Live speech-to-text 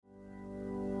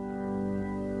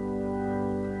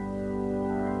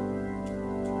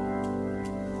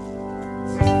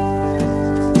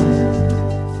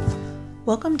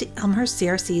Welcome to Elmhurst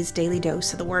CRC's Daily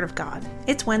Dose of the Word of God.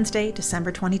 It's Wednesday,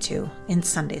 December 22, and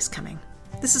Sunday's coming.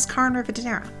 This is Karen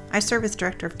Rivadeneira. I serve as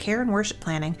Director of Care and Worship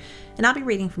Planning, and I'll be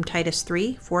reading from Titus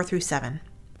 3, 4-7.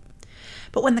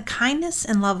 But when the kindness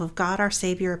and love of God our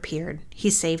Savior appeared, He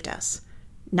saved us,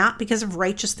 not because of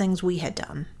righteous things we had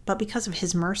done, but because of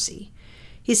His mercy.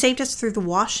 He saved us through the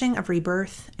washing of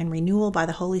rebirth and renewal by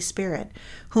the Holy Spirit,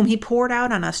 whom He poured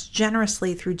out on us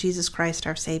generously through Jesus Christ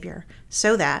our Savior,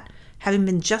 so that, having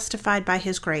been justified by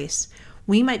His grace,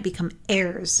 we might become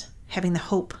heirs, having the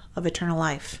hope of eternal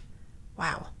life.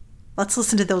 Wow. Let's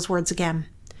listen to those words again.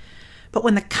 But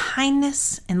when the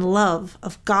kindness and love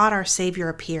of God our Savior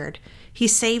appeared, He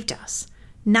saved us,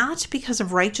 not because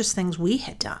of righteous things we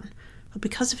had done, but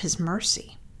because of His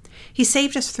mercy. He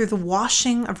saved us through the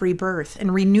washing of rebirth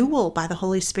and renewal by the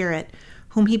Holy Spirit,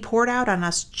 whom He poured out on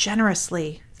us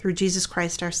generously through Jesus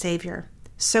Christ our Savior,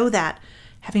 so that,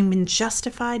 having been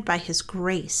justified by His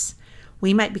grace,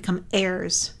 we might become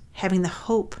heirs, having the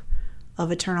hope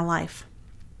of eternal life.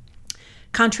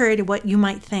 Contrary to what you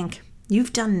might think,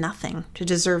 you've done nothing to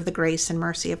deserve the grace and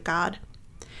mercy of God.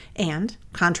 And,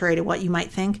 contrary to what you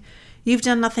might think, you've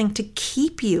done nothing to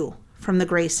keep you from the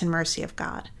grace and mercy of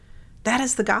God. That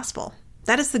is the gospel.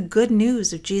 That is the good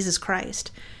news of Jesus Christ.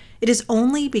 It is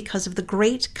only because of the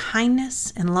great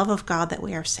kindness and love of God that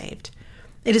we are saved.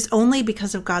 It is only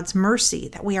because of God's mercy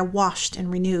that we are washed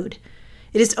and renewed.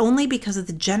 It is only because of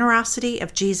the generosity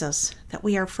of Jesus that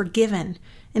we are forgiven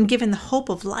and given the hope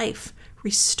of life,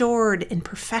 restored and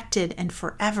perfected and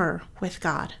forever with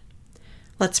God.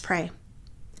 Let's pray.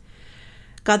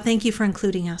 God, thank you for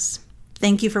including us.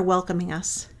 Thank you for welcoming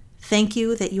us. Thank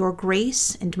you that your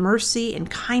grace and mercy and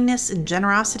kindness and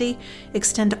generosity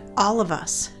extend to all of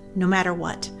us, no matter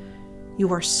what.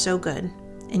 You are so good.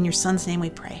 In your Son's name we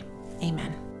pray.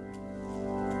 Amen.